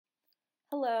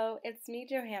Hello, it's me,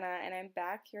 Johanna, and I'm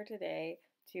back here today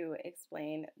to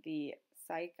explain the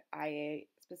Psych IA.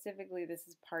 Specifically, this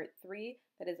is part 3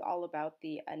 that is all about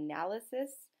the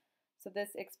analysis. So this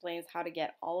explains how to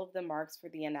get all of the marks for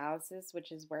the analysis,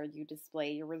 which is where you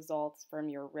display your results from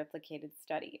your replicated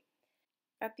study.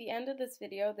 At the end of this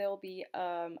video, there will be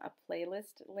a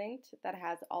playlist linked that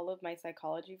has all of my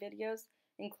psychology videos,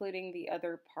 including the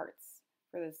other parts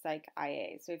for the Psych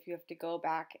IA. So if you have to go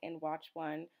back and watch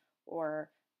one or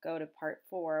go to part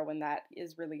 4 when that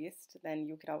is released, then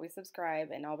you could always subscribe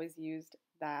and always use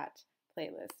that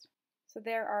playlist. So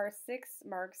there are 6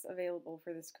 marks available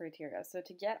for this criteria. So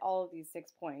to get all of these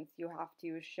 6 points, you have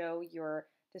to show your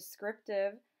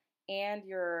descriptive and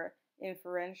your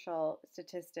inferential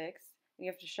statistics. You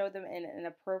have to show them in an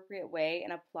appropriate way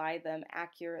and apply them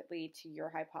accurately to your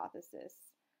hypothesis.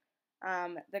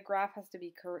 The graph has to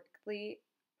be correctly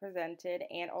presented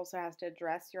and also has to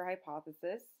address your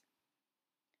hypothesis.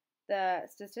 The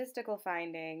statistical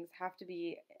findings have to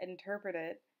be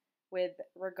interpreted with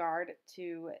regard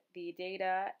to the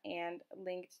data and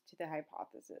linked to the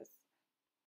hypothesis.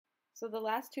 So the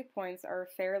last 2 points are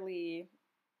fairly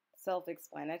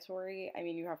self-explanatory. I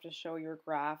mean, you have to show your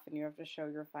graph and you have to show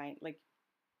your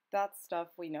that's stuff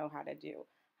we know how to do.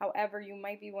 However, you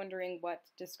might be wondering what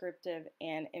descriptive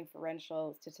and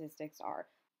inferential statistics are.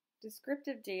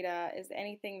 Descriptive data is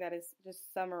anything that is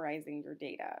just summarizing your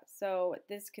data. So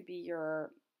this could be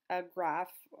a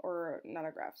graph, or not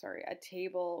a graph, sorry, a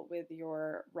table with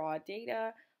your raw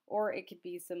data, or it could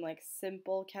be some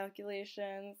simple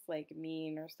calculations like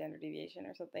mean or standard deviation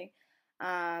or something.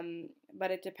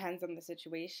 But it depends on the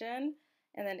situation.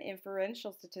 And then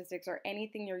inferential statistics are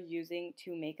anything you're using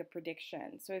to make a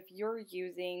prediction. So if you're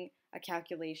using a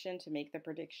calculation to make the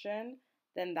prediction,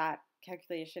 then that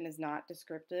calculation is not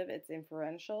descriptive, it's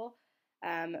inferential.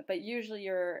 But usually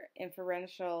your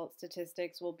inferential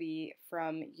statistics will be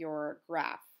from your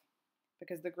graph,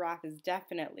 because the graph is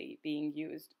definitely being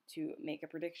used to make a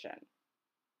prediction.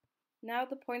 Now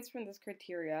the points from this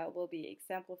criteria will be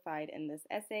exemplified in this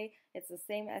essay. It's the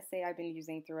same essay I've been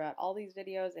using throughout all these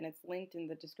videos, and it's linked in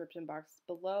the description box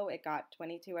below. It got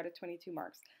 22 out of 22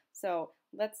 marks. So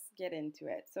let's get into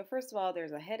it. So first of all,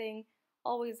 there's a heading.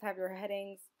 Always have your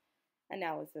headings.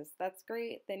 Analysis. That's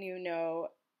great. Then you know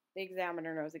the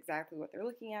examiner knows exactly what they're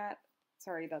looking at.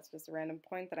 Sorry, that's just a random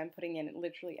point that I'm putting in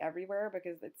literally everywhere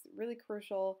because it's really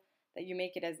crucial that you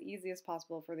make it as easy as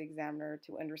possible for the examiner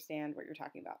to understand what you're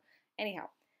talking about. Anyhow,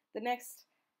 the next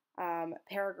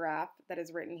paragraph that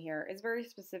is written here is very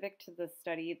specific to the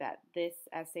study that this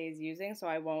essay is using, so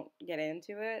I won't get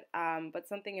into it. But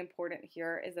something important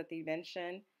here is that they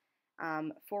mention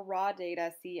for raw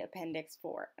data, see Appendix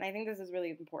 4. And I think this is really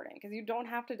important because you don't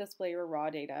have to display your raw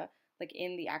data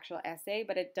in the actual essay,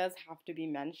 but it does have to be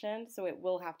mentioned, so it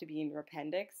will have to be in your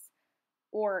appendix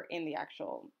or in the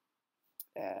actual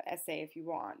essay if you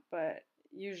want, but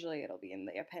usually it'll be in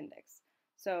the appendix.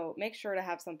 So make sure to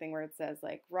have something where it says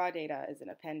raw data is an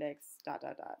appendix, ...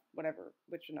 whatever,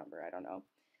 which number, I don't know.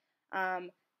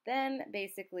 Then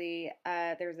basically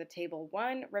there's a table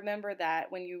 1. Remember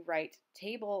that when you write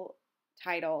table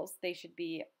titles, they should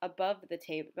be above the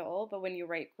table, but when you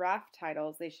write graph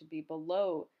titles, they should be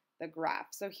below the graph.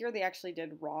 So here they actually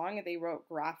did wrong. They wrote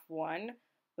graph 1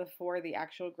 before the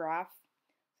actual graph.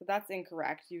 So that's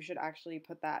incorrect. You should actually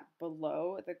put that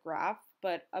below the graph,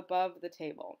 but above the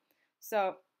table.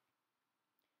 So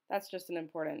that's just an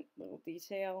important little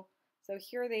detail. So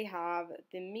here they have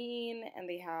the mean and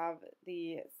they have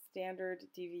the standard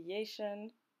deviation.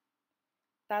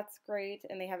 That's great,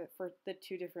 and they have it for the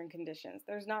 2 different conditions.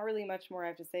 There's not really much more I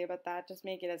have to say about that. Just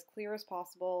make it as clear as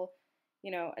possible.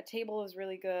 You know, a table is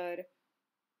really good.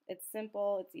 It's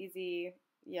simple, it's easy,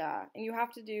 yeah. And you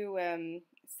have to do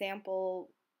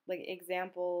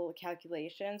example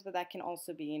calculations, but that can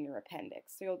also be in your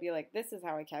appendix. So you'll be like, this is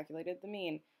how I calculated the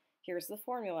mean. Here's the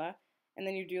formula. And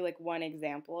then you do one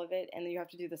example of it, and then you have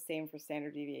to do the same for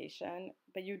standard deviation.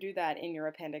 But you do that in your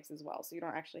appendix as well, so you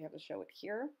don't actually have to show it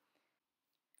here.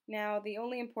 Now, the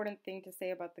only important thing to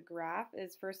say about the graph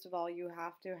is, first of all, you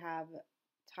have to have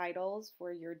titles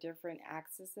for your different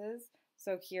axes.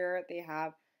 So here they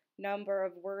have number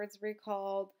of words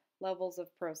recalled, levels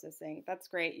of processing. That's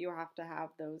great. You have to have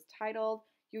those titled.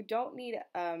 You don't need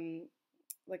a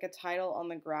title on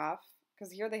the graph,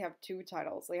 because here they have 2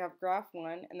 titles. They have graph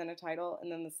 1 and then a title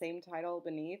and then the same title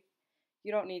beneath.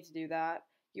 You don't need to do that.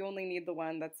 You only need the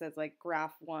one that says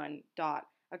graph 1 dot,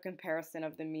 a comparison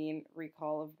of the mean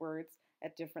recall of words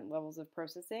at different levels of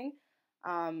processing.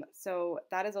 So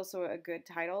that is also a good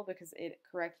title because it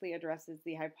correctly addresses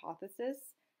the hypothesis.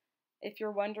 If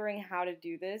you're wondering how to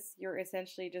do this, you're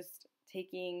essentially just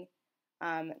taking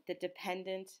the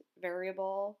dependent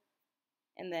variable,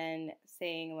 and then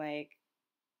saying like,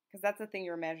 because that's the thing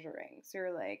you're measuring. So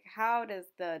you're like, how does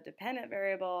the dependent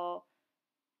variable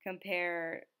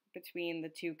compare between the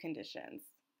two conditions?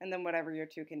 And then whatever your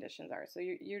two conditions are. So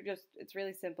you're just, it's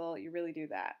really simple. You really do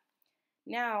that.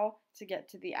 Now, to get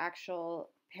to the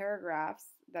actual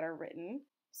paragraphs that are written.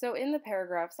 So in the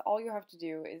paragraphs, all you have to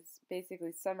do is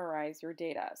basically summarize your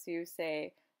data. So you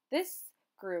say, this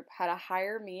group had a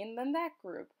higher mean than that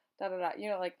group, da da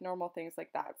da, like normal things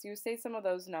like that. So you say some of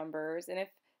those numbers, and if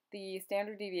the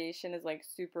standard deviation is like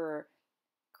super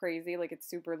crazy, like it's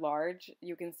super large,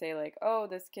 you can say like, oh,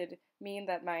 this could mean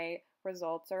that my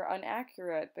results are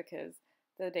inaccurate because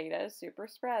the data is super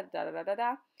spread, da da da da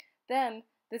da. Then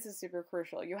this is super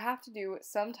crucial. You have to do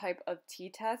some type of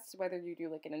t-test, whether you do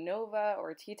like an ANOVA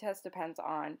or a t-test, depends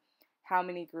on how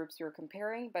many groups you're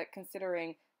comparing, but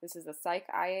considering this is a psych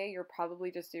IA, you're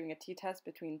probably just doing a t-test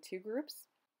between two groups.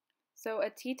 So a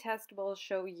t-test will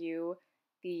show you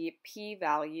the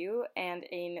p-value, and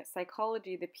in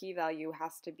psychology the p-value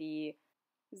has to be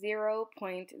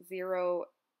 0.05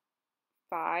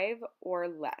 or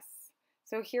less.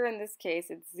 So here in this case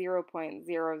it's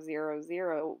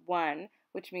 0.0001,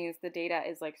 which means the data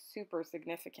is like super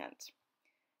significant.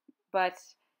 But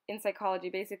in psychology,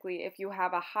 basically, if you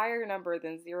have a higher number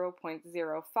than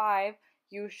 0.05,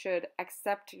 you should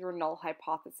accept your null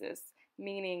hypothesis,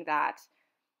 meaning that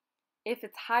if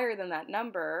it's higher than that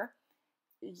number,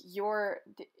 your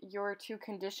two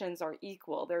conditions are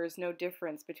equal. There is no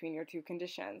difference between your two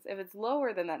conditions. If it's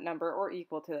lower than that number or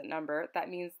equal to that number, that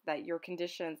means that your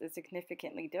conditions is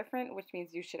significantly different, which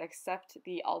means you should accept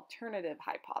the alternative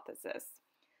hypothesis.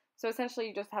 So essentially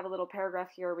you just have a little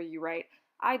paragraph here where you write,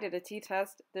 I did a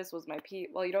t-test, this was my p,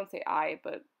 well you don't say I,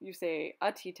 but you say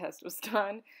a t-test was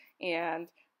done, and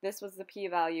this was the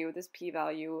p-value, this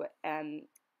p-value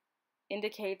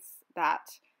indicates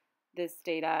that this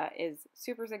data is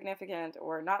super significant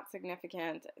or not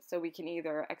significant, so we can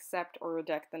either accept or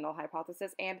reject the null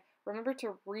hypothesis. And remember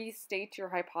to restate your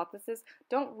hypothesis.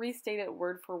 Don't restate it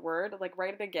word for word, like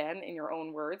write it again in your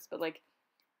own words, but like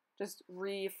just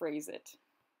rephrase it.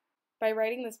 By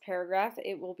writing this paragraph,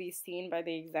 it will be seen by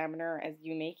the examiner as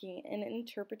you making an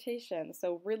interpretation.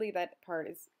 So really that part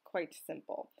is quite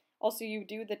simple. Also, you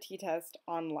do the t-test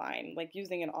online, like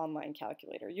using an online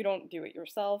calculator. You don't do it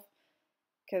yourself,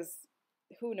 because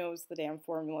who knows the damn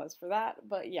formulas for that,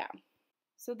 but yeah.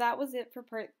 So that was it for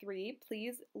part 3.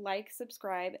 Please like,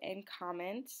 subscribe, and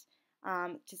comment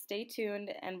to stay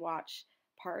tuned and watch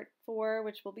part 4,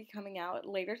 which will be coming out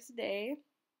later today.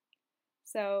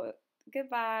 So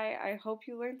goodbye. I hope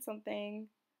you learned something.